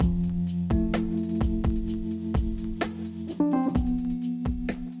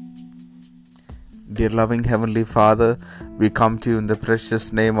Dear loving Heavenly Father, we come to you in the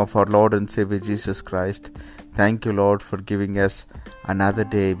precious name of our Lord and Savior Jesus Christ. Thank you, Lord, for giving us another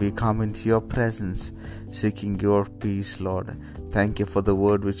day. We come into your presence, seeking your peace, Lord. Thank you for the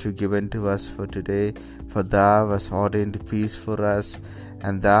word which you given to us for today. For thou hast ordained peace for us,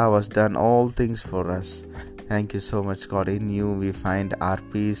 and thou hast done all things for us. Thank you so much, God. In you we find our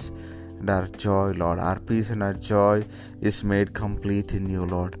peace and our joy, Lord. Our peace and our joy is made complete in you,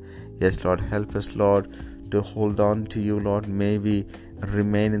 Lord. Yes, Lord, help us, Lord, to hold on to you, Lord. May we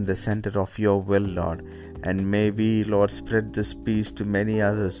remain in the center of your will, Lord. And may we, Lord, spread this peace to many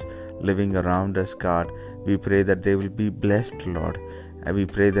others living around us, God. We pray that they will be blessed, Lord. And we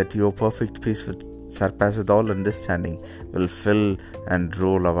pray that your perfect peace, which surpasses all understanding, will fill and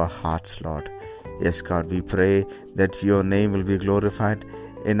rule our hearts, Lord. Yes, God, we pray that your name will be glorified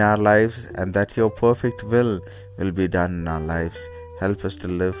in our lives and that your perfect will be done in our lives. Help us to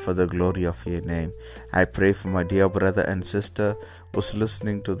live for the glory of your name. I pray for my dear brother and sister who's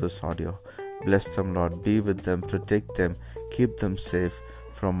listening to this audio. Bless them, Lord. Be with them, protect them, keep them safe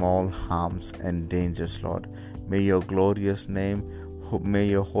from all harms and dangers, Lord. May your glorious name, may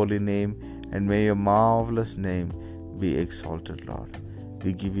your holy name, and may your marvelous name be exalted, Lord.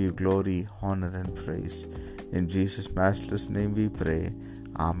 We give you glory, honor, and praise. In Jesus' matchless name we pray.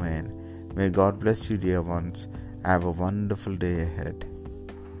 Amen. May God bless you, dear ones. Have a wonderful day ahead.